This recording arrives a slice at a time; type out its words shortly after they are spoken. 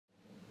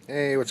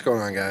Hey, what's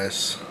going on,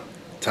 guys?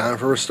 Time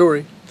for a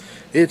story.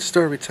 It's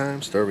story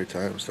time, story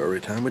time,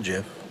 story time with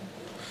Jeff.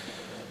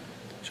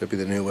 Should be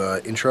the new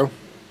intro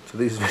to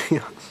these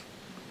videos.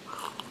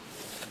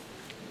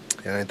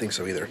 Yeah, I didn't think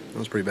so either. That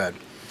was pretty bad.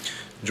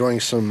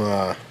 Enjoying some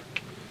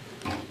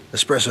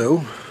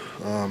espresso,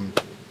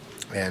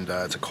 and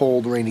it's a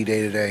cold, rainy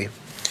day today.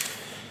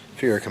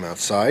 Figure I'd come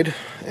outside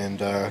and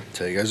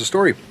tell you guys a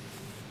story.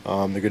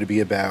 They're going to be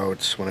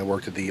about when I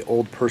worked at the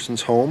old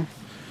person's home.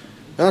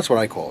 Now, that's what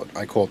I call it.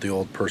 I call it the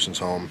old person's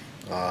home.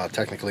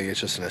 Technically, it's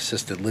just an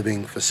assisted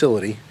living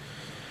facility.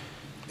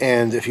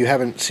 And if you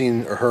haven't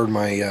seen or heard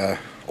my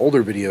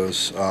older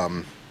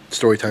videos,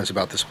 story times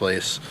about this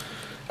place,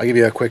 I'll give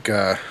you a quick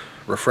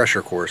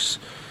refresher course.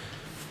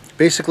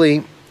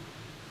 Basically,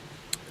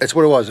 it's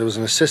what it was. It was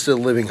an assisted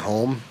living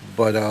home,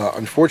 but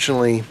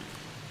unfortunately,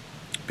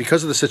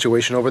 because of the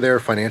situation over there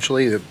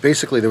financially,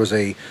 basically there was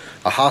a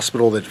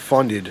hospital that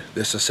funded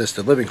this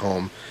assisted living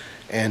home,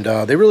 and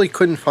they really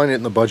couldn't find it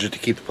in the budget to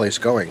keep the place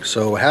going.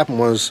 So what happened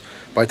was,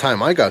 by the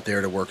time I got there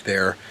to work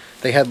there,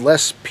 they had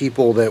less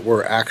people that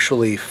were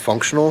actually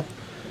functional.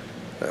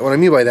 What I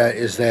mean by that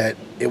is that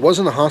it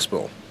wasn't a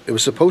hospital. It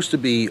was supposed to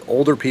be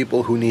older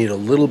people who needed a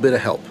little bit of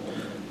help.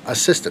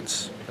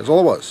 Assistance. That's all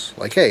it was.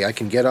 Like, hey, I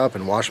can get up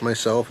and wash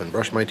myself and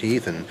brush my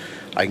teeth, and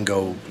I can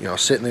go,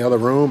 sit in the other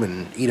room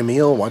and eat a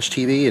meal, watch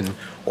TV, and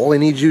all I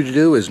need you to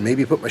do is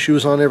maybe put my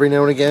shoes on every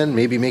now and again,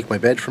 maybe make my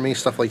bed for me,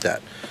 stuff like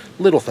that.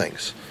 Little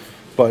things.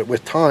 But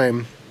with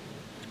time,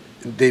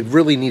 they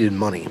really needed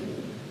money,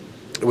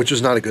 which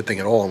was not a good thing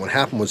at all. And what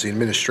happened was the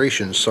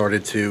administration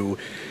started to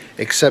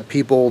accept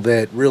people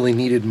that really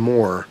needed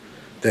more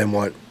than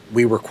what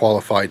we were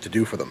qualified to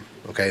do for them.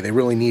 Okay, they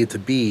really needed to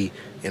be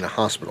in a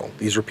hospital.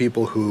 These were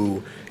people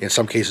who, in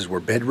some cases, were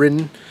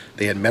bedridden.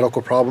 They had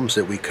medical problems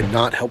that we could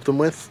not help them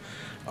with.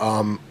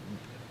 Men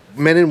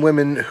and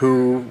women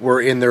who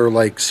were in their,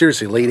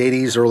 seriously, late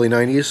 80s, early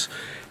 90s,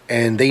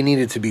 and they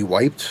needed to be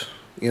wiped.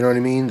 You know what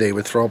I mean? They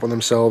would throw up on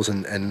themselves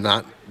and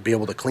not be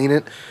able to clean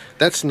it.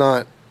 That's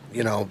not,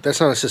 that's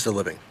not assisted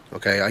living.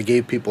 Okay, I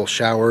gave people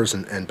showers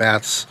and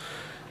baths.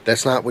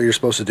 That's not what you're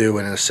supposed to do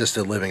in an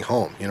assisted living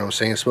home. You know what I'm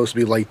saying? It's supposed to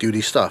be light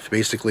duty stuff.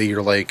 Basically,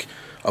 you're like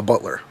a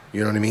butler.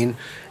 You know what I mean?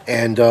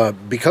 And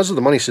because of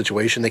the money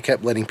situation, they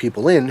kept letting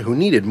people in who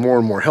needed more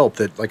and more help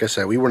that, like I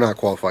said, we were not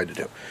qualified to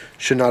do.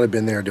 Should not have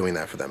been there doing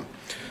that for them.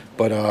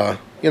 But, I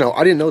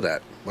didn't know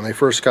that. When I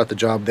first got the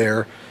job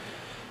there,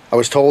 I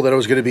was told that I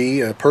was going to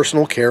be a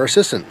personal care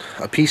assistant,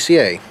 a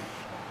PCA.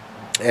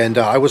 And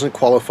I wasn't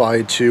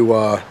qualified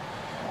to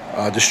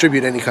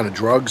distribute any kind of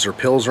drugs or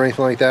pills or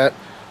anything like that.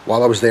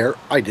 While I was there,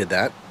 I did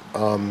that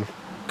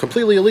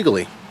completely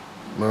illegally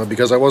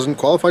because I wasn't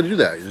qualified to do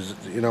that.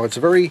 It's a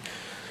very,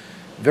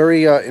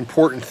 very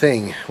important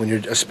thing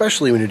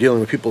especially when you're dealing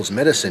with people's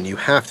medicine. You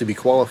have to be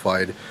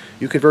qualified.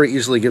 You could very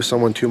easily give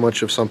someone too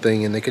much of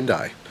something and they can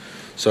die.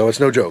 So it's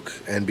no joke.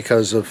 And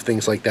because of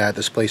things like that,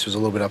 this place was a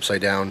little bit upside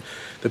down.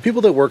 The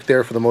people that worked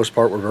there, for the most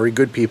part, were very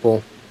good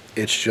people.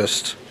 It's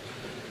just,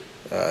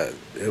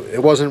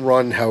 it wasn't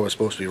run how it was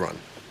supposed to be run.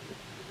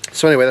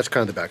 So anyway, that's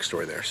kind of the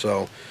backstory there.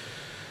 So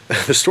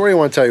the story I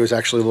want to tell you is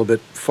actually a little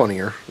bit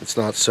funnier. It's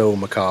not so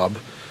macabre,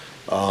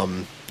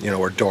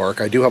 or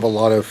dark. I do have a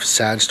lot of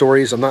sad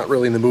stories. I'm not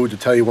really in the mood to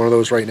tell you one of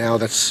those right now.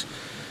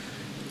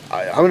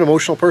 I'm an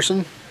emotional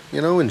person,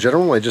 in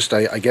general. I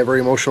get very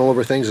emotional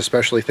over things,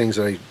 especially things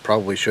that I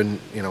probably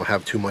shouldn't,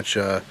 have too much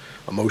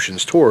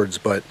emotions towards.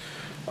 But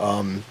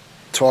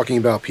talking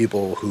about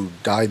people who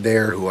died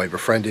there, who I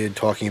befriended,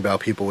 talking about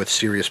people with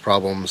serious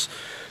problems,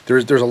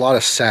 there's a lot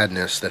of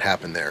sadness that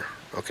happened there.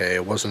 Okay,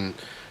 it wasn't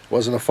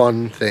a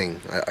fun thing.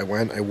 I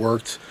went, I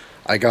worked,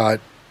 I got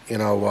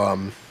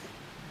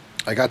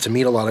to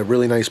meet a lot of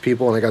really nice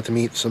people, and I got to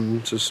meet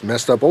some just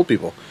messed up old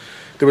people.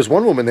 There was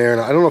one woman there,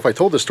 and I don't know if I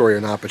told this story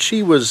or not, but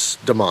she was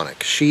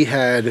demonic. She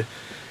had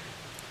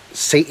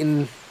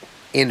Satan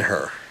in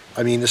her.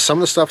 I mean, some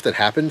of the stuff that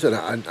happened,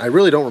 and I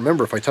really don't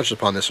remember if I touched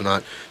upon this or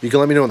not. You can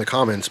let me know in the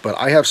comments, but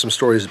I have some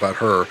stories about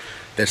her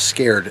that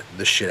scared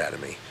the shit out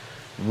of me.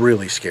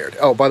 Really scared.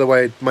 Oh, by the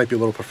way, it might be a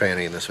little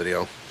profanity in this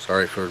video.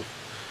 Sorry for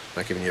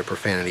not giving you a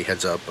profanity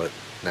heads up, but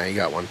now you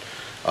got one.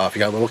 If you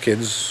got little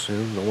kids,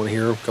 don't want to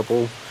hear a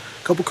couple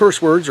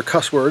curse words or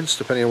cuss words,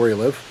 depending on where you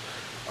live.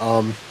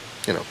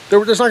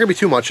 There's not going to be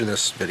too much in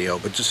this video,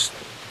 but just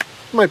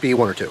might be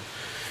one or two.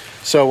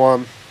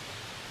 So,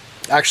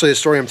 actually, the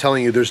story I'm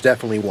telling you, there's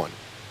definitely one.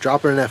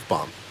 Dropping an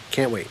F-bomb.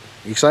 Can't wait.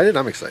 You excited?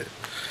 I'm excited.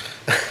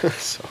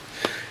 So,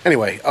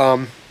 anyway,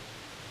 what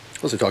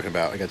was I talking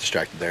about? I got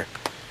distracted there.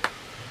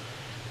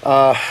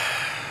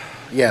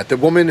 Yeah, the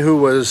woman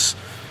who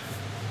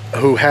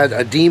had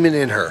a demon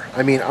in her.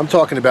 I mean, I'm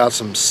talking about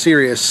some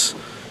serious.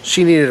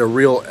 She needed a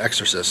real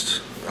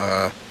exorcism,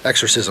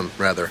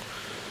 rather.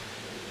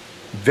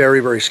 Very,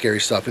 very scary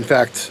stuff. In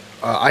fact,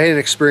 I had an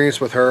experience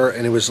with her,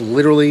 and it was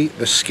literally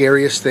the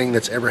scariest thing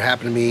that's ever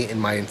happened to me in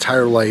my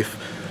entire life.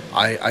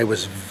 I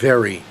was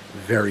very,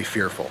 very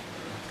fearful,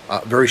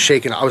 very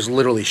shaken. I was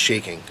literally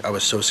shaking. I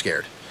was so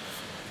scared.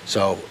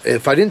 So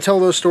if I didn't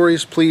tell those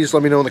stories, please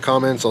let me know in the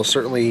comments. I'll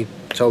certainly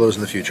tell those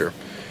in the future.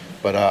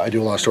 But I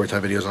do a lot of story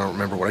time videos and I don't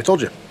remember what I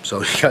told you.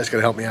 So you guys gotta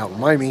help me out,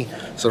 remind me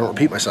so I don't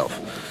repeat myself,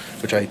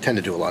 which I tend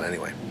to do a lot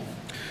anyway.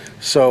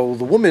 So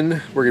the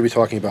woman we're gonna be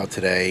talking about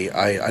today,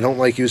 I don't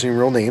like using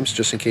real names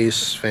just in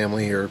case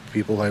family or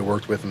people I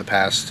worked with in the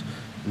past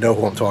know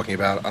who I'm talking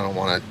about. I don't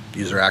want to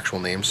use their actual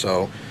name.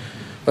 So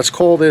let's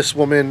call this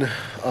woman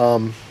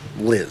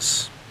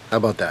Liz. How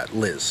about that?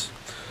 Liz.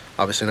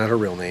 Obviously not her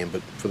real name,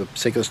 but for the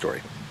sake of the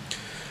story.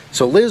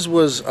 So Liz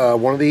was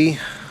one of the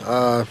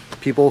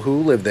people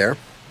who lived there.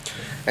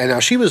 And now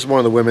she was one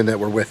of the women that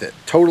were with it.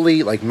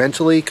 Totally, like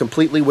mentally,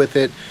 completely with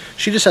it.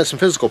 She just had some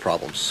physical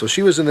problems. So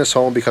she was in this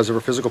home because of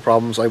her physical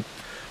problems. I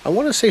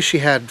want to say she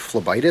had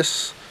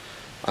phlebitis.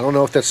 I don't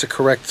know if that's the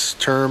correct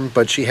term,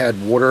 but she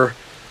had water,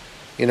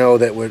 you know,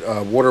 that would,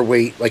 water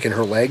weight, like in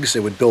her legs,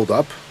 it would build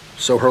up.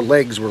 So her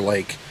legs were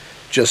like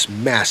just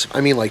massive.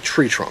 I mean, like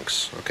tree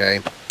trunks, okay?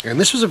 And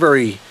this was a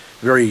very,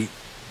 very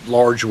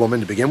large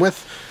woman to begin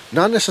with.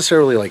 Not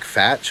necessarily like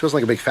fat. She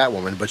wasn't like a big fat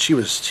woman, but she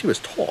was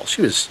tall.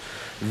 She was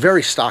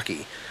very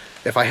stocky.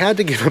 If I had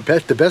to give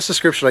the best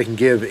description I can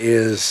give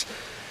is,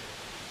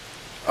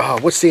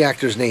 what's the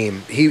actor's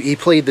name? He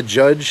played the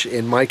judge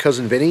in My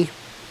Cousin Vinny.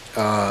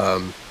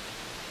 Herman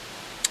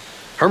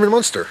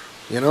Munster,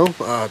 you know?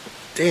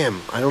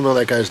 Damn, I don't know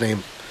that guy's name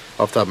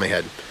off the top of my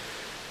head.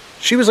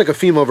 She was like a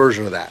female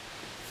version of that.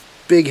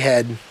 Big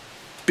head,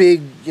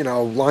 big, you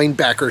know,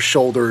 linebacker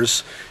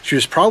shoulders. She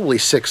was probably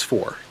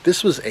 6'4".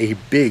 This was a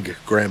big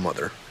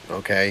grandmother,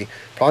 okay?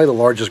 Probably the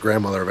largest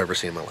grandmother I've ever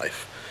seen in my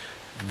life.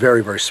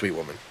 Very, very sweet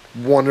woman.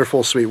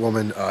 Wonderful, sweet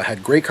woman.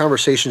 Had great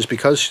conversations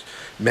because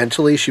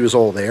mentally she was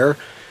all there.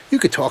 You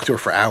could talk to her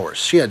for hours.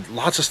 She had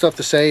lots of stuff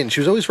to say, and she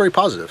was always very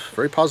positive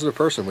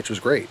person, which was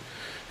great.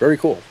 Very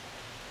cool.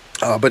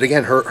 But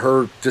again,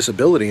 her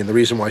disability and the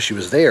reason why she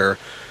was there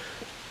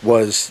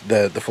was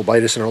the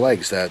phlebitis in her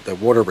legs, that the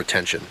water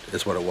retention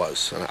is what it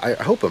was. And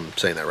I hope I'm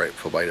saying that right,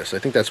 phlebitis. I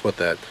think that's what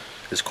that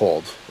is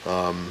called.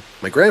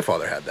 My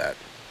grandfather had that,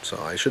 so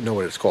I should know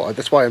what it's called.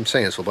 That's why I'm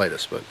saying it's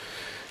phlebitis, but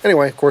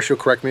anyway, of course, you'll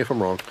correct me if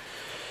I'm wrong.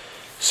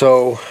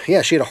 So,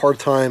 yeah, she had a hard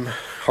time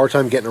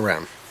getting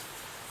around.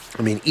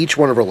 I mean, each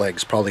one of her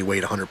legs probably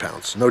weighed 100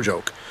 pounds. No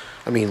joke.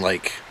 I mean,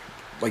 like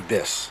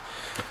this.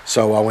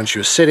 So, when she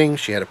was sitting,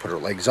 she had to put her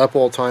legs up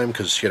all the time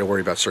because she had to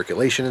worry about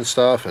circulation and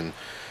stuff. And,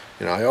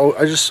 you know,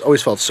 I just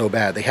always felt so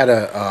bad. They had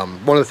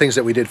one of the things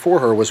that we did for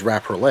her was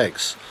wrap her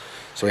legs.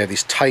 So, we had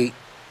these tight,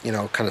 you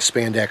know, kind of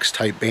spandex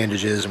type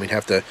bandages, and we'd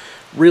have to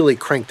really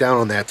crank down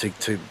on that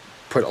to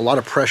put a lot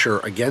of pressure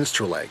against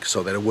her leg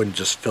so that it wouldn't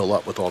just fill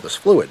up with all this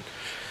fluid.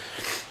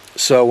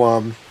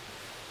 So,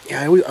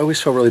 yeah, I always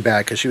felt really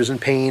bad because she was in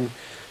pain.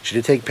 She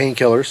did take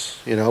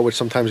painkillers, you know, which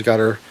sometimes got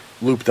her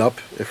looped up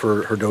if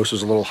her dose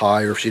was a little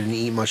high or if she didn't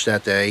eat much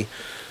that day.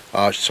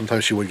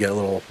 Sometimes she would get a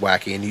little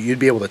wacky, and you'd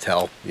be able to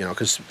tell, you know,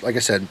 because, like I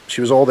said, she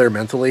was all there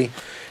mentally.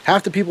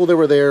 Half the people that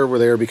were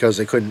there because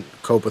they couldn't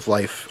cope with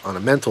life on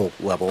a mental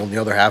level, and the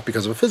other half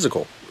because of a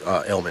physical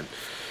ailment.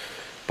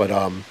 But,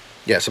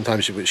 yeah,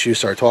 sometimes she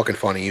started talking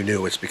funny. You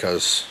knew it's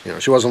because, you know,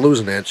 she wasn't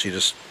losing it. She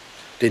just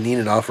didn't eat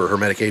enough, or her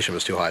medication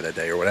was too high that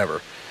day, or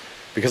whatever.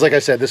 Because, like I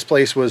said, this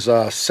place was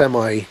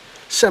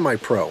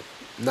semi-pro.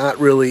 Not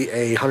really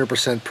a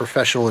 100%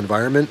 professional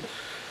environment.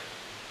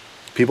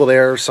 People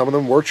there, some of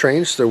them were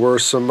trained. There were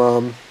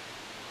some,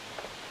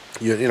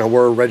 you know,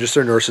 were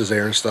registered nurses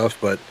there and stuff.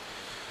 But,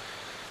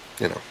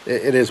 you know,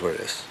 it is what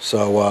it is.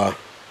 So,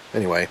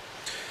 anyway,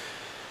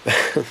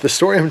 the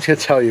story I'm going to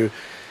tell you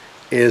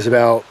is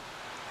about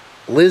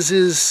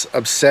Liz's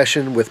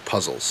obsession with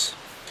puzzles.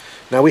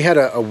 Now, we had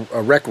a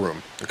rec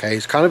room, okay?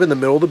 It's kind of in the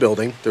middle of the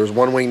building. There was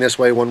one wing this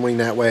way, one wing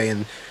that way,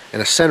 and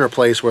a center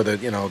place where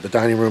the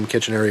dining room,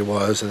 kitchen area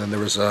was, and then there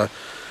was a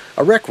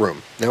rec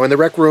room. Now, in the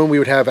rec room, we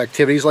would have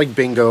activities like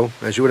bingo,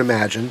 as you would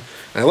imagine.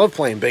 And I love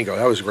playing bingo.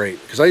 That was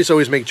great. Because I used to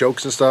always make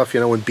jokes and stuff. You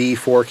know, when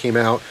B4 came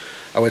out,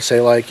 I would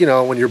say, like, you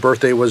know, when your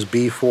birthday was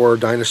before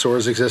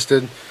dinosaurs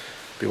existed.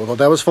 People thought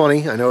that was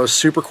funny. I know it was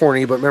super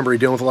corny, but remember, you're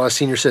dealing with a lot of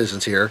senior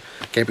citizens here.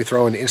 Can't be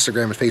throwing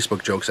Instagram and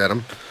Facebook jokes at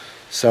them.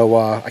 So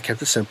I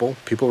kept it simple.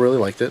 People really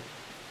liked it.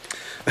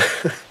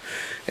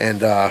 And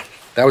that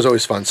was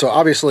always fun. So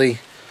obviously,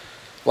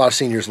 a lot of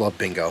seniors love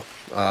bingo.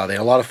 They had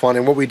a lot of fun.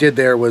 And what we did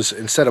there was,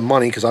 instead of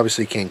money, because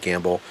obviously you can't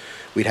gamble,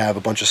 we'd have a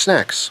bunch of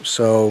snacks.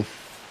 So,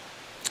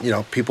 you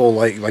know, people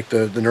like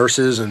the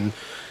nurses and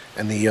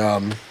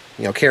the,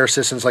 you know, care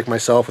assistants like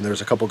myself, and there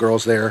was a couple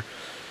girls there.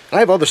 And I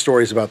have other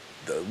stories about,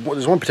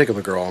 there's one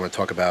particular girl I'm going to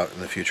talk about in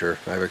the future.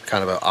 I have a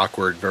kind of an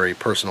awkward, very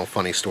personal,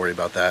 funny story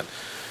about that.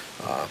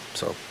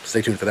 So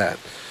stay tuned for that.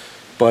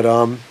 But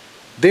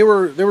they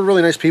were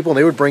really nice people, and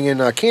they would bring in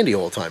candy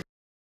all the time.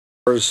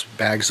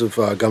 Bags of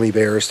gummy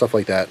bears, stuff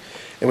like that.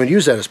 And we'd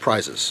use that as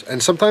prizes.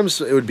 And sometimes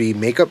it would be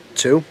makeup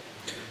too.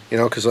 You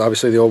know, because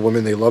obviously the old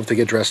women, they love to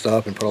get dressed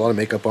up and put a lot of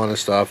makeup on and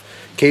stuff.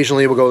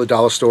 Occasionally we'll go to the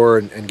dollar store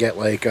and get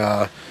like,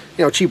 you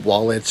know, cheap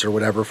wallets or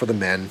whatever for the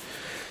men.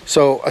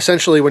 So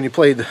essentially when you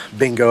played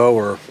bingo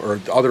or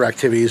other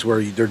activities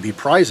where there'd be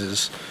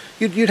prizes,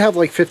 you'd have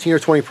like 15 or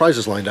 20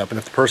 prizes lined up, and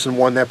if the person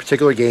won that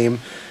particular game,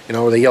 you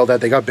know, or they yelled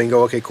out they got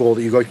bingo, okay, cool,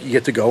 you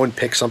get to go and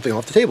pick something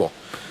off the table.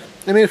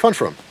 They made it fun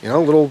for them, you know,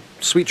 a little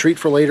sweet treat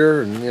for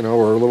later, and you know,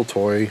 or a little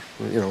toy,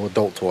 you know,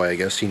 adult toy, I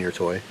guess, senior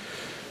toy.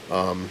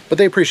 But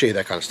they appreciate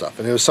that kind of stuff,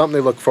 and it was something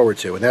they look forward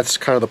to, and that's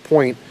kind of the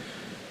point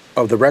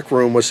of the rec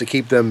room, was to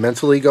keep them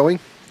mentally going.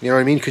 You know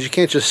what I mean? Because you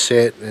can't just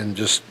sit and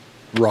just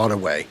rot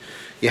away.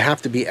 You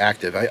have to be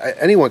active.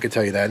 Anyone can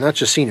tell you that, not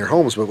just senior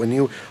homes, but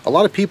a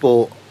lot of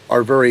people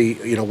are very,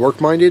 you know,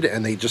 work-minded,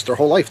 and they just, their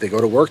whole life, they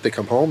go to work, they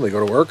come home, they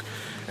go to work,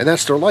 and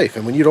that's their life.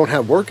 And when you don't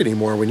have work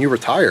anymore, when you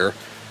retire,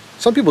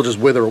 some people just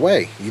wither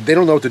away. They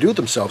don't know what to do with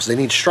themselves. They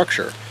need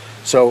structure.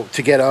 So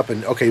to get up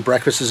and, okay,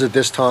 breakfast is at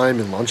this time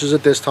and lunch is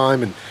at this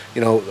time, and,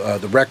 you know,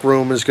 the rec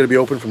room is going to be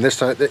open from this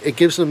time, it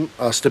gives them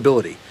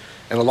stability.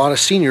 And a lot of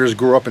seniors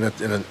grew up in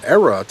an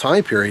era, a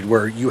time period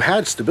where you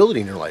had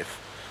stability in your life.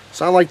 It's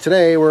not like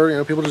today where, you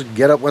know, people just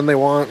get up when they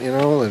want, you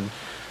know, and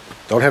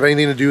don't have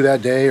anything to do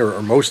that day,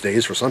 or most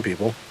days for some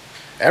people.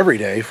 Every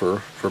day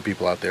for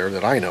people out there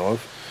that I know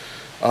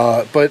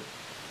of. But,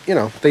 you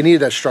know, they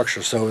needed that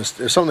structure, so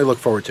it's something they look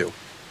forward to.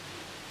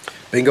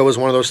 Bingo was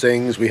one of those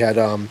things. We had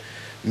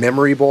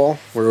memory ball,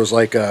 where it was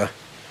like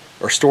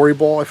or story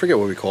ball, I forget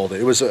what we called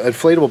it. It was an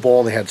inflatable ball,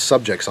 and they had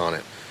subjects on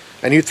it.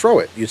 And you'd throw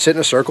it. You'd sit in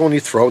a circle, and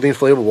you'd throw the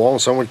inflatable ball,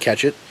 and someone would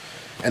catch it,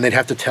 and they'd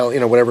have to tell, you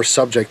know, whatever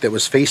subject that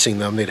was facing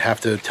them, they'd have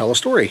to tell a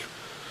story.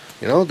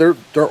 You know,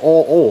 they're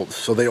all old,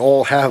 so they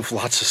all have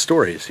lots of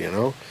stories, you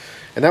know.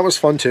 And that was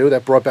fun, too.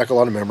 That brought back a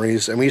lot of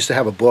memories. And we used to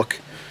have a book,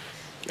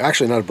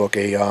 actually not a book,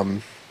 it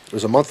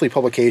was a monthly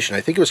publication. I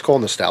think it was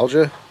called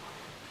Nostalgia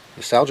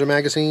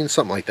magazine,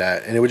 something like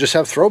that. And it would just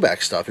have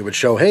throwback stuff. It would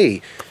show,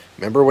 hey,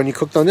 remember when you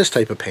cooked on this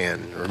type of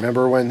pan?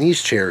 Remember when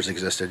these chairs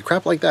existed?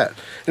 Crap like that.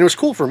 And it was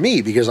cool for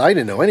me because I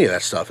didn't know any of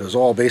that stuff. It was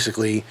all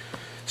basically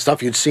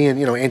stuff you'd see in,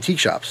 you know, antique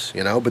shops,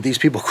 you know. But these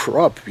people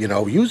grew up, you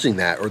know, using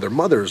that, or their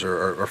mothers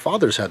or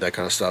fathers had that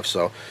kind of stuff.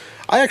 So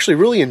I actually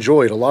really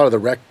enjoyed a lot of the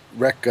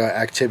rec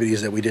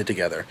activities that we did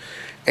together.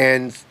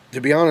 And to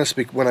be honest,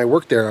 when I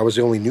worked there, I was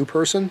the only new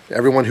person.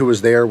 Everyone who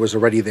was there was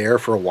already there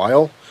for a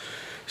while.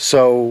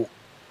 So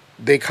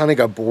they kind of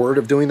got bored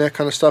of doing that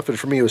kind of stuff, and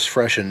for me it was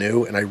fresh and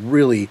new, and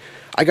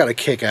I got a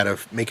kick out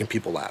of making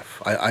people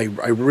laugh. I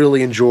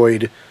really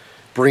enjoyed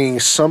bringing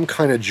some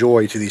kind of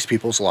joy to these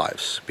people's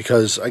lives,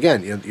 because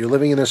again, you're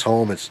living in this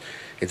home, it's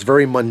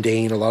very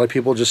mundane. A lot of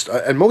people just,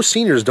 and most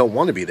seniors don't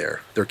want to be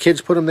there. Their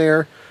kids put them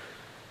there,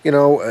 you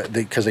know,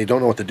 because they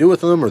don't know what to do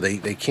with them, or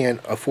they can't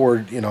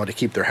afford, you know, to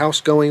keep their house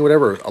going,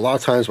 whatever. A lot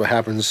of times what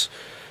happens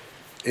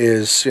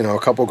is, you know, a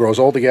couple grows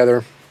old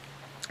together,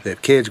 they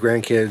have kids,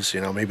 grandkids,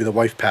 you know, maybe the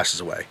wife passes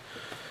away,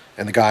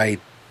 and the guy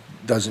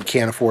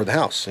can't afford the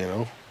house, you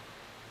know.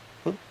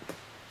 What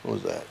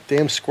was that?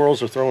 Damn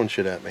squirrels are throwing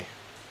shit at me.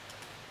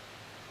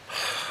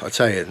 I'll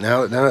tell you,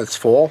 now it's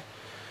fall.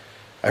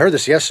 I heard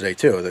this yesterday,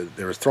 too.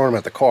 They were throwing them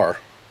at the car.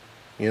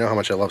 You know how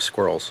much I love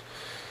squirrels.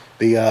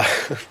 They're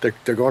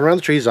going around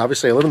the trees.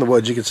 Obviously, I live in the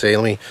woods, you could say.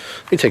 Let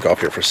me take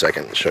off here for a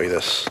second and show you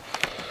this.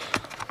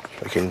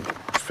 I can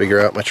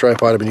figure out my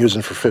tripod I've been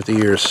using for 50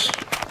 years.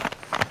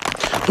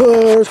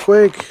 Oh,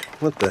 earthquake!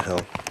 What the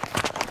hell?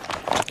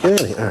 Get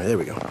out of here. Alright, there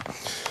we go.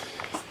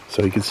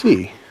 So you can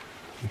see,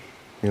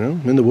 you know,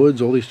 I'm in the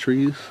woods, all these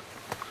trees.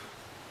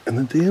 And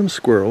the damn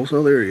squirrels.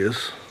 Oh, there he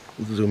is.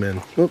 Let's zoom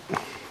in. Oh.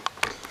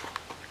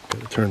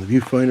 Gotta turn the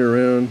viewfinder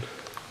around.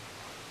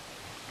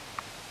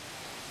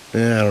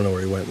 Yeah, I don't know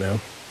where he went now.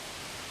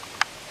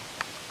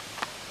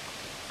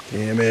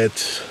 Damn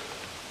it.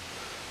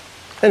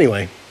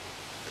 Anyway,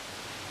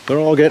 they're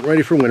all getting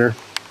ready for winter.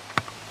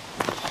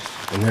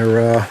 And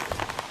they're,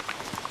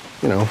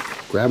 you know,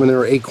 grabbing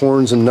their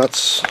acorns and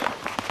nuts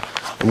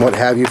and what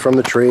have you from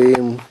the tree,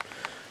 and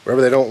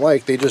wherever they don't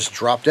like, they just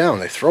drop down.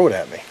 They throw it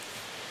at me.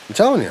 I'm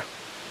telling you.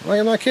 Like,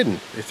 I'm not kidding.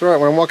 They throw it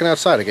when I'm walking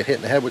outside. I get hit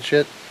in the head with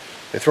shit.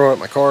 They throw it at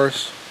my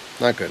cars.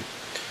 Not good.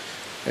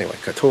 Anyway,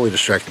 got totally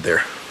distracted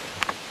there.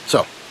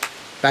 So,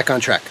 back on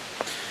track.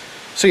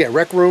 So yeah,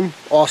 rec room,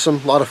 awesome,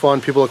 a lot of fun.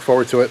 People look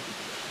forward to it.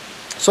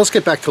 So let's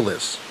get back to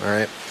Liz, all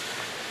right?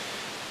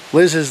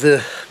 Liz is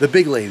the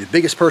big lady, the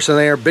biggest person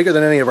there, bigger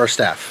than any of our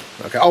staff.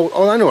 Okay.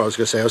 Oh, I know what I was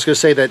going to say. I was going to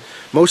say that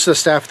most of the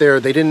staff there,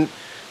 they didn't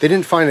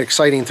find it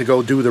exciting to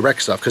go do the rec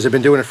stuff because they've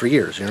been doing it for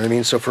years. You know what I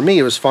mean? So for me,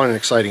 it was fun and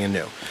exciting and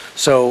new.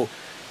 So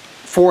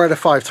 4 out of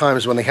 5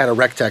 times when they had a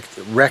rec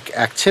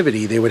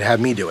activity, they would have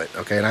me do it.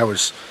 Okay, and I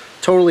was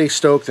totally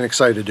stoked and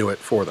excited to do it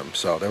for them.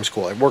 So that was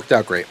cool. It worked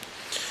out great.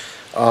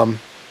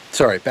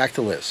 Sorry, back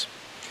to Liz.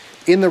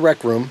 In the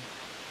rec room,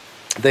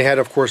 they had,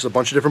 of course, a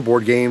bunch of different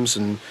board games,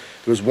 and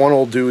there was one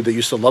old dude that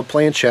used to love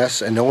playing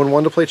chess, and no one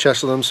wanted to play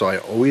chess with him, so I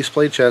always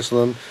played chess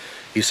with him.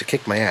 He used to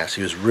kick my ass.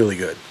 He was really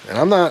good. And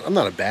I'm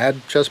not a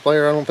bad chess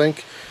player, I don't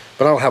think,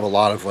 but I don't have a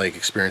lot of like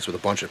experience with a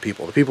bunch of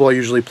people. The people I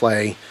usually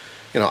play,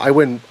 you know, I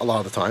win a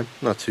lot of the time,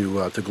 not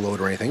to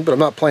gloat or anything, but I'm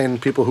not playing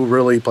people who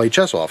really play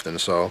chess often,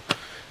 so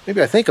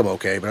maybe I think I'm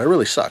okay, but I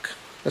really suck.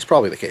 That's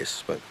probably the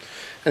case. But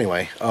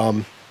anyway,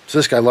 so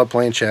this guy loved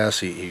playing chess.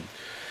 He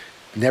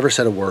never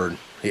said a word.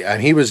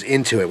 He was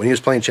into it. When he was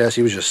playing chess,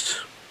 he was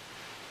just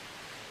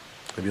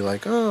I'd be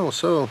like, oh,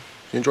 so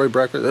you enjoy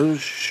breakfast?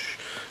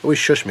 Always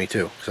shush me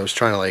too, because I was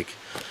trying to like,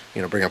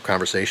 bring up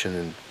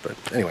conversation. But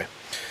anyway,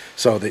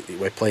 so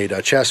I played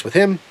chess with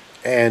him,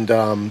 and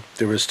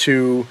there was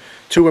two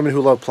women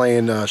who loved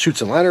playing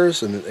Chutes and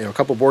Ladders, and a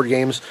couple board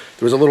games.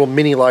 There was a little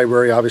mini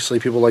library. Obviously,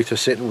 people like to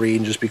sit and read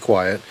and just be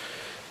quiet.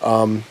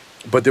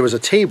 But there was a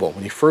table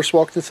when you first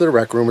walked into the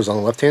rec room. It was on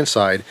the left-hand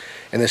side,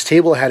 and this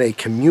table had a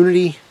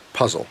community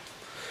puzzle.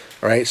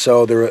 All right,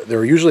 so there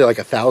were usually like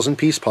a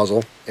 1,000-piece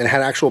puzzle, and it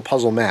had actual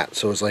puzzle mat.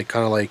 So it was like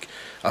kind of like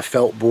a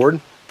felt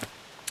board,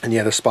 and you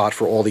had a spot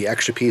for all the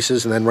extra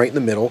pieces, and then right in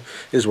the middle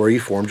is where you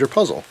formed your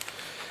puzzle.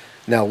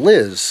 Now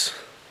Liz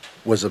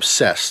was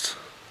obsessed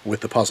with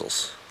the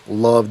puzzles.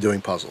 Loved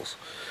doing puzzles.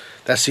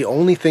 That's the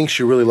only thing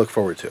she really looked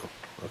forward to.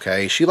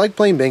 Okay, she liked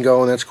playing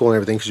bingo, and that's cool and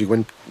everything because you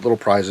win little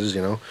prizes,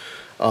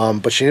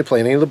 but she didn't play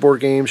any of the board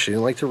games. She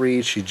didn't like to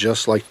read. She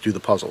just liked to do the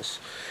puzzles.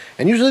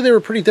 And usually they were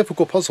pretty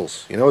difficult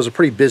puzzles. It was a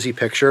pretty busy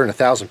picture and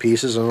 1,000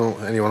 pieces. I don't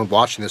know if anyone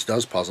watching this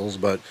does puzzles,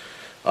 but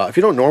if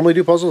you don't normally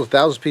do puzzles, a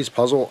 1,000-piece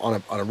puzzle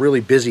on a really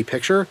busy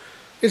picture,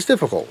 it's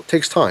difficult. It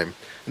takes time.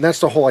 And that's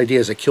the whole idea,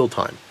 is it killed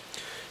time.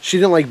 She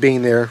didn't like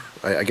being there.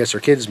 I guess her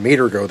kids made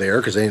her go there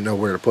because they didn't know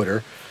where to put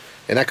her.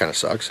 And that kind of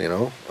sucks,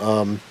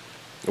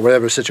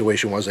 whatever the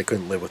situation was, they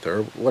couldn't live with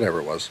her, whatever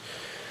it was.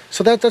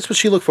 So that's what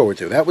she looked forward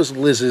to. That was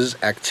Liz's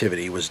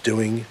activity, was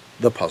doing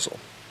the puzzle.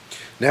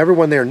 Now,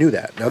 everyone there knew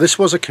that. Now, this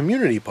was a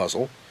community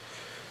puzzle,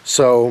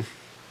 so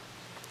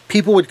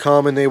people would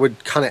come and they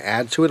would kind of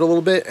add to it a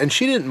little bit, and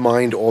she didn't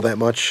mind all that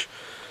much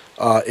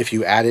if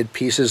you added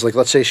pieces. Like,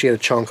 let's say she had a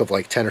chunk of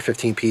like 10 or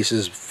 15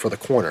 pieces for the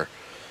corner.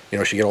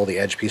 She'd get all the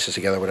edge pieces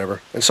together,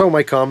 whatever. And someone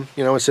might come,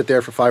 and sit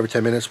there for 5 or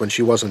 10 minutes when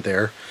she wasn't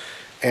there,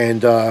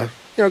 and,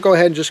 go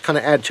ahead and just kind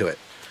of add to it.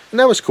 And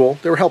that was cool.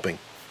 They were helping.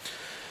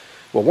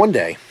 Well, one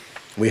day,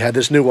 we had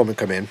this new woman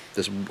come in,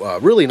 this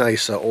really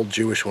nice old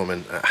Jewish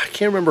woman. I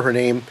can't remember her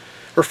name.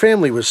 Her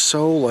family was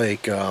so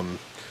like,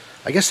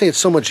 I guess they had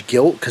so much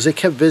guilt because they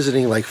kept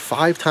visiting like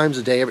 5 times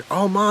a day.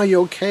 Oh, Ma,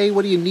 you okay?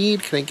 What do you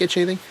need? Can I get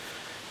you anything?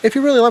 If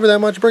you really love her that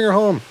much, bring her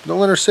home. Don't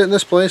let her sit in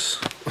this place.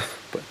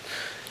 But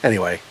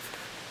anyway,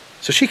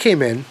 so she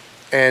came in,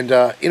 and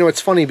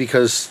it's funny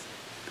because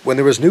when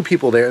there was new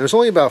people there, and there's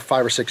only about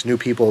 5 or 6 new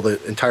people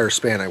the entire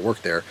span I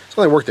worked there.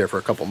 So I worked there for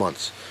a couple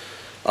months.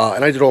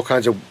 And I did all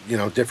kinds of,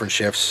 different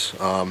shifts.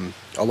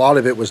 A lot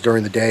of it was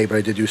during the day, but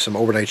I did do some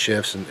overnight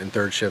shifts and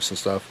third shifts and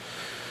stuff.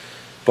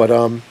 But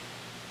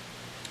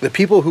the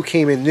people who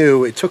came in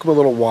new, it took them a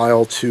little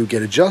while to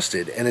get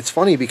adjusted. And it's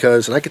funny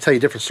because, and I could tell you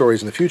different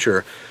stories in the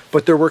future,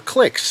 but there were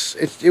cliques.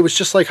 It was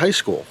just like high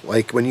school.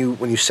 Like when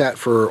you sat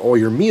for all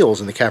your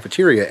meals in the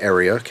cafeteria,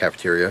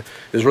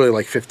 there's really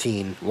like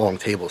 15 long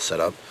tables set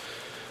up.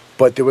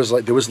 But there was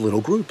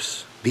little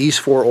groups. These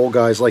 4 old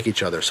guys like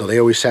each other, so they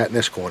always sat in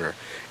this corner.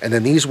 And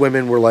then these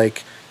women were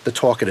like the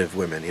talkative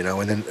women,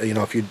 and then,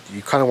 if you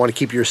kind of want to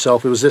keep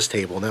yourself, it was this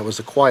table, and that was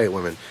the quiet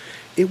women.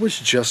 It was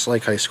just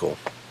like high school.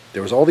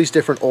 There was all these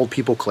different old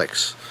people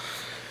cliques.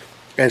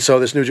 And so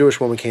this new Jewish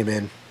woman came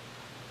in,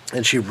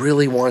 and she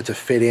really wanted to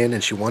fit in,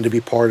 and she wanted to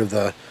be part of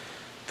the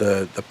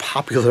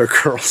popular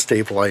girls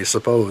table, I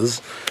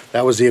suppose.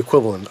 That was the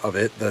equivalent of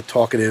it, the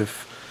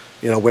talkative,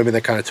 women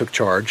that kind of took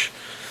charge.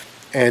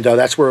 And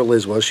that's where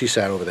Liz was. She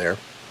sat over there.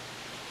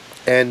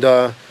 And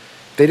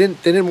they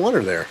didn't want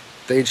her there.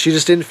 She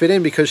just didn't fit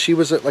in because she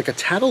was like a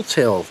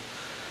tattletale.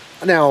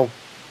 Now,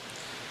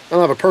 I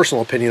don't have a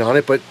personal opinion on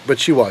it, but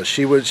she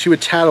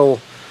would tattle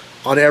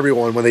on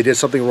everyone when they did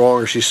something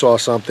wrong or she saw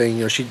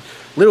something. She'd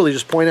literally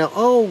just point out,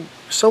 oh,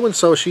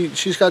 so-and-so,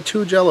 she's got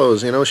 2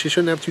 Jellos, she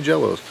shouldn't have 2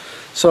 Jellos.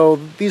 So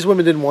these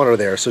women didn't want her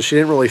there, so she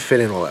didn't really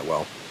fit in all that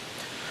well.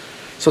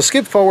 So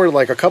skip forward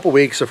like a couple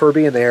weeks of her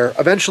being there.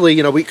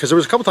 Eventually, because there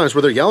was a couple times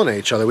where they're yelling at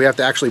each other, we have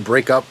to actually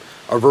break up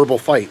a verbal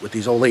fight with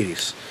these old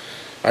ladies.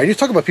 All right, you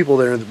talk about people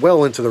that are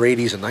well into their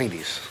 80s and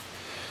 90s.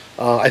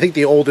 I think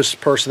the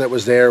oldest person that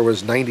was there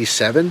was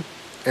 97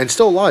 and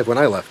still alive when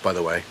I left, by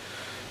the way.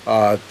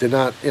 Did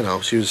not,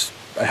 she was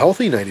a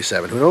healthy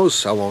 97. Who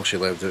knows how long she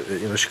lived?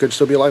 She could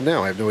still be alive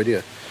now. I have no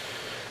idea.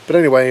 But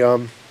anyway,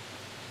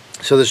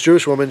 so this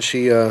Jewish woman,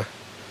 she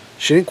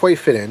didn't quite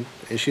fit in,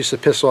 and she used to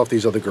piss off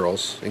these other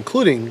girls,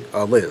 including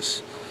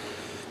Liz.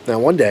 Now,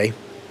 one day,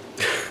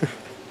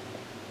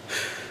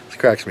 this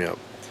cracks me up.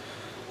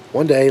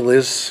 One day,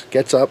 Liz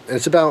gets up, and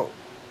it's about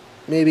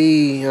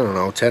maybe, 10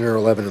 or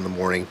 11 in the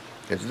morning.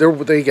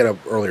 They get up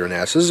earlier than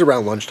that, so this is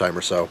around lunchtime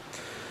or so.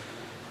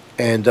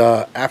 And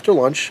after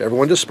lunch,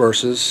 everyone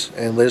disperses,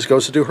 and Liz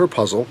goes to do her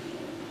puzzle,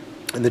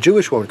 and the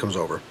Jewish woman comes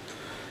over.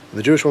 And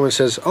the Jewish woman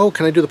says, oh,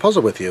 can I do the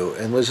puzzle with you?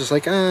 And Liz is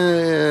like,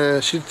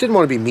 she didn't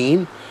want to be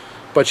mean,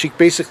 but she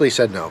basically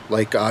said no.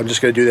 Like, I'm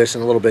just going to do this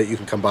in a little bit. You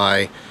can come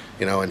by,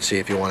 and see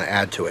if you want to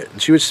add to it.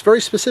 And she was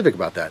very specific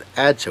about that,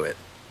 add to it.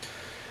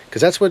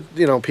 Because that's what,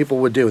 people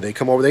would do. They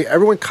come over.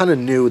 Everyone kind of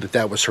knew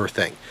that was her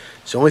thing.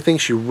 It's the only thing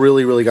she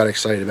really, really got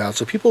excited about.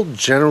 So people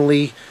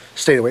generally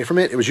stayed away from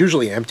it. It was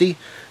usually empty.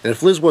 And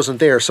if Liz wasn't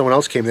there, someone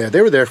else came there.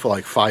 They were there for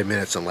like 5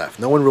 minutes and left.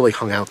 No one really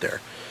hung out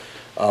there.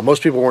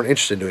 Most people weren't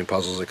interested in doing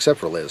puzzles except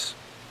for Liz.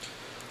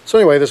 So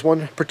anyway, this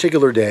one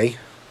particular day,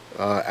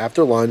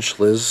 after lunch,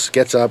 Liz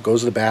gets up,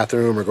 goes to the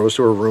bathroom, or goes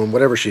to her room,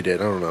 whatever she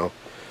did, I don't know.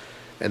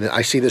 And then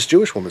I see this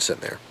Jewish woman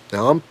sitting there.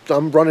 Now,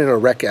 I'm running a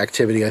rec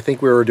activity. I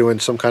think we were doing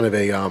some kind of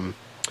a,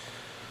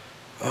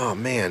 oh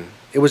man,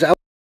 it was out,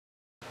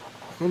 I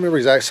don't remember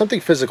exactly, something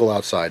physical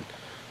outside.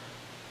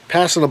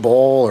 Passing a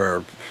ball,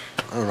 or,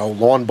 I don't know,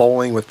 lawn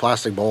bowling with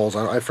plastic balls.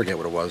 I forget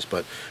what it was,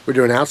 but we're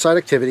doing an outside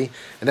activity,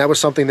 and that was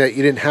something that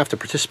you didn't have to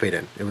participate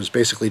in. It was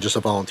basically just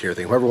a volunteer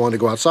thing. Whoever wanted to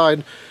go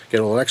outside,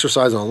 get a little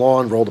exercise on the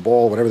lawn, roll the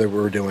ball, whatever they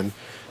were doing,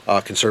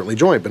 can certainly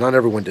join, but not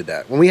everyone did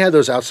that. When we had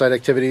those outside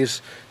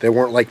activities, they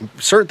weren't like,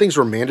 certain things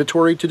were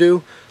mandatory to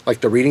do, like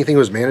the reading thing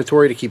was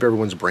mandatory to keep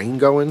everyone's brain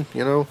going,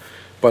 you know,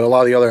 but a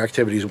lot of the other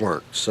activities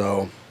weren't.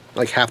 So,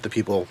 like, half the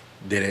people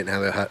did it,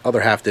 and the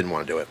other half didn't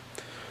want to do it.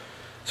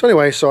 So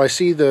anyway, so I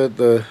see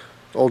the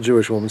old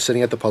Jewish woman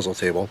sitting at the puzzle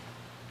table,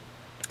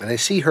 and I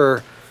see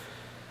her,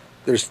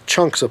 there's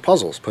chunks of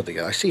puzzles put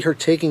together. I see her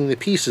taking the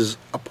pieces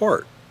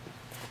apart.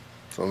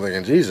 So I'm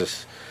thinking,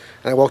 Jesus.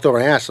 And I walked over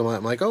and asked,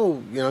 I'm like,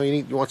 oh, you know,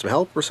 you want some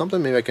help or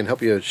something? Maybe I can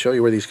help you, show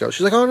you where these go.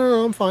 She's like, oh,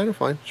 no, I'm fine, I'm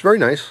fine. She's very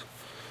nice.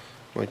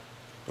 I'm like,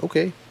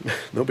 okay,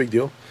 no big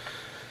deal.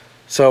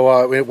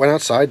 So we went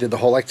outside, did the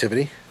whole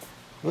activity.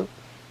 Oh,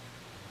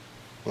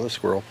 well, a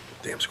squirrel.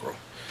 Damn squirrel.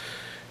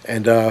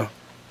 And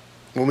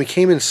when we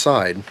came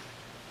inside,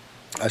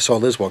 I saw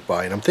Liz walk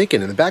by, and I'm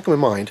thinking in the back of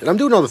my mind, and I'm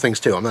doing other things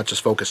too, I'm not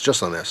just focused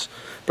just on this,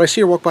 but I see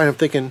her walk by and I'm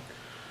thinking,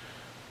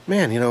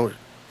 man, you know,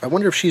 I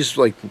wonder if she's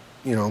like,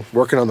 you know,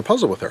 working on the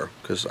puzzle with her,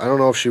 because I don't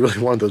know if she really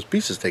wanted those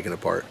pieces taken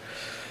apart.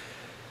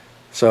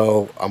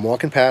 So I'm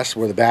walking past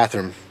where the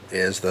bathroom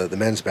is, the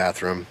men's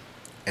bathroom,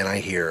 and I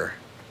hear,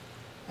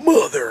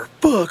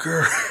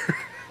 motherfucker.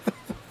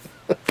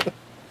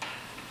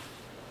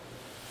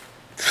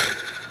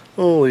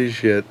 Holy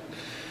shit.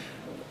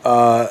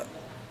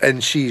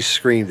 And she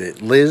screamed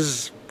it.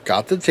 Liz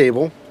got to the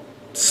table,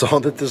 saw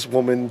that this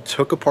woman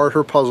took apart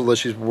her puzzle that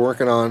she's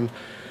working on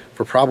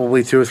for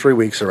probably 2 or 3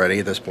 weeks already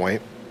at this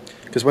point.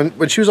 Because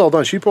when she was all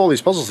done, she'd put all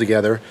these puzzles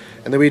together,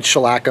 and then we'd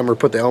shellac them or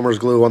put the Elmer's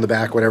glue on the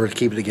back, whatever, to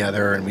keep it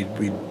together, and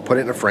we'd put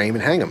it in a frame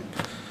and hang them.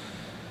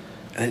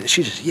 And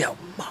she just yelled,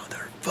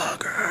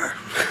 motherfucker.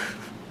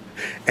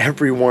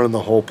 Everyone in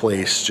the whole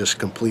place just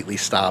completely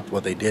stopped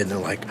what they did, and they're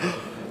like,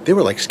 they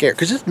were like scared.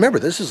 Because remember,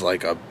 this is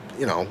like a,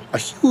 you know, a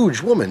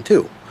huge woman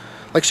too.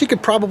 Like, she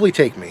could probably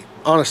take me,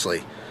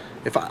 honestly.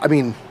 If I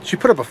mean, she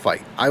put up a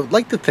fight. I would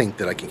like to think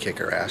that I could kick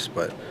her ass,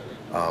 but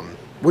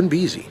wouldn't be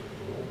easy.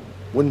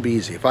 Wouldn't be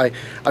easy.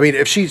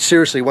 If she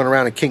seriously went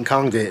around and King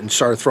Kong'd it and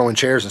started throwing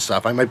chairs and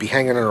stuff, I might be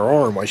hanging on her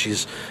arm while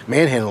she's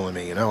manhandling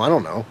me, you know? I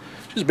don't know.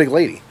 She's a big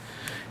lady.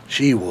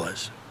 She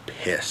was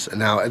pissed. And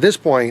now, at this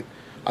point,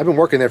 I've been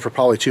working there for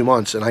probably 2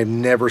 months, and I've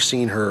never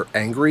seen her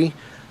angry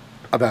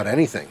about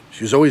anything.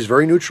 She was always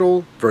very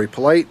neutral, very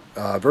polite,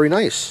 very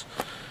nice.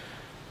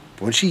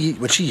 When she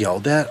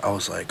yelled that, I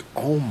was like,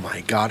 oh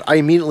my God. I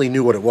immediately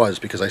knew what it was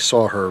because I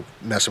saw her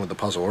messing with the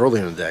puzzle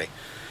earlier in the day.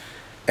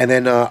 And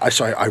then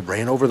I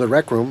ran over the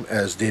rec room,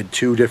 as did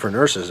 2 different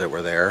nurses that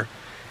were there,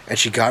 and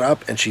she got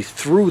up and she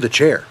threw the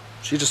chair.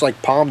 She just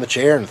like palmed the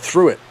chair and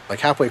threw it like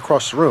halfway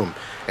across the room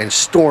and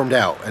stormed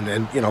out. And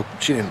then, you know,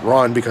 she didn't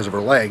run because of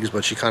her legs,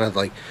 but she kind of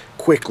like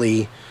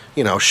quickly,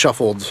 you know,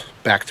 shuffled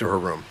back to her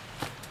room.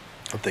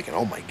 I'm thinking,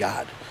 oh my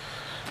God.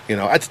 You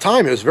know, at the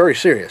time it was very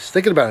serious.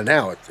 Thinking about it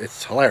now,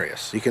 it's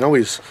hilarious. You can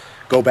always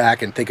go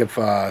back and think of,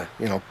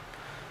 you know,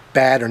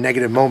 bad or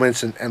negative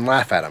moments and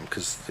laugh at them,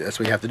 because that's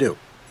what you have to do.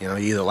 You know,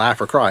 you either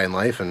laugh or cry in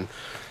life, and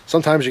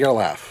sometimes you gotta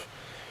laugh.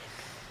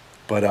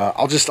 But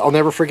I'll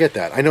never forget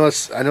that. I know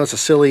it's a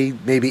silly,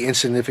 maybe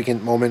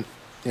insignificant moment,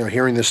 you know,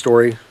 hearing this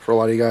story for a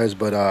lot of you guys,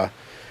 but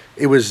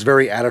it was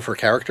very out of her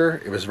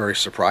character. It was very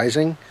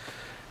surprising,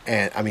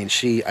 and I mean,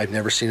 I've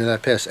never seen her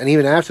that pissed, and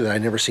even after that,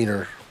 I've never seen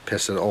her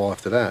pissed at all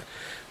after that.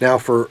 Now,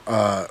 for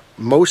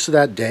most of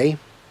that day,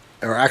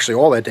 or actually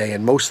all that day,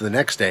 and most of the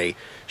next day,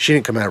 she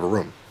didn't come out of her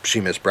room. She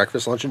missed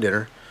breakfast, lunch, and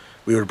dinner.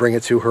 We would bring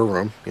it to her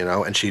room, you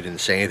know, and she didn't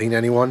say anything to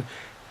anyone.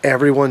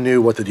 Everyone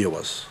knew what the deal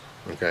was,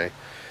 okay?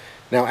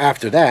 Now,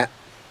 after that,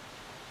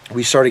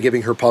 we started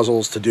giving her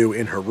puzzles to do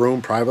in her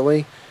room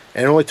privately,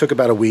 and it only took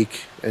about a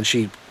week, and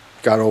she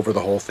got over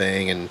the whole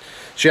thing, and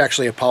she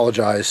actually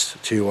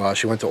apologized to,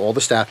 she went to all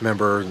the staff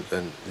members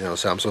and you know,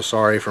 said, I'm so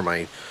sorry for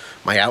my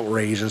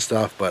outrage and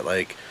stuff, but,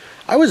 like,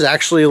 I was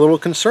actually a little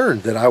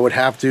concerned that I would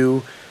have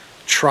to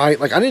try,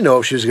 like, I didn't know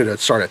if she was going to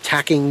start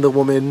attacking the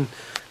woman,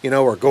 you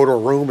know, or go to her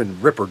room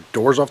and rip her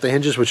doors off the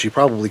hinges, which she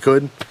probably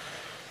could.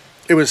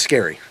 It was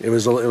scary. It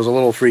was a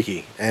little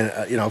freaky. And,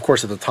 you know, of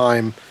course, at the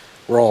time,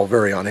 we're all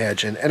very on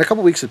edge. And a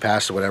couple weeks had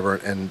passed or whatever,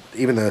 and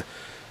even the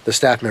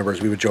staff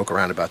members, we would joke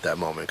around about that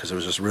moment because it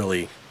was just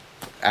really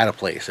out of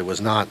place. It was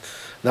not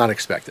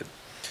expected.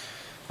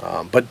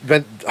 But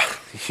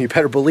you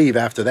better believe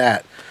after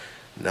that,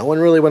 no one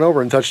really went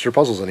over and touched her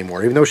puzzles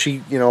anymore. Even though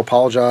she, you know,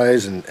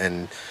 apologized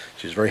and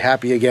she was very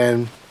happy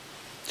again,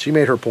 she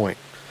made her point.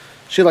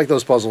 She liked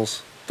those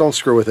puzzles. Don't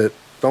screw with it.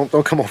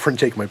 Don't come over and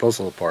take my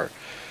puzzle apart.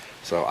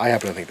 So I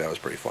happen to think that was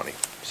pretty funny.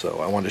 So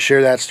I wanted to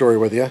share that story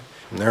with you.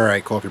 All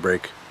right, coffee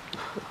break.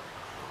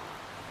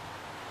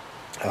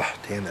 Ah,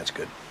 damn, that's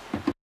good.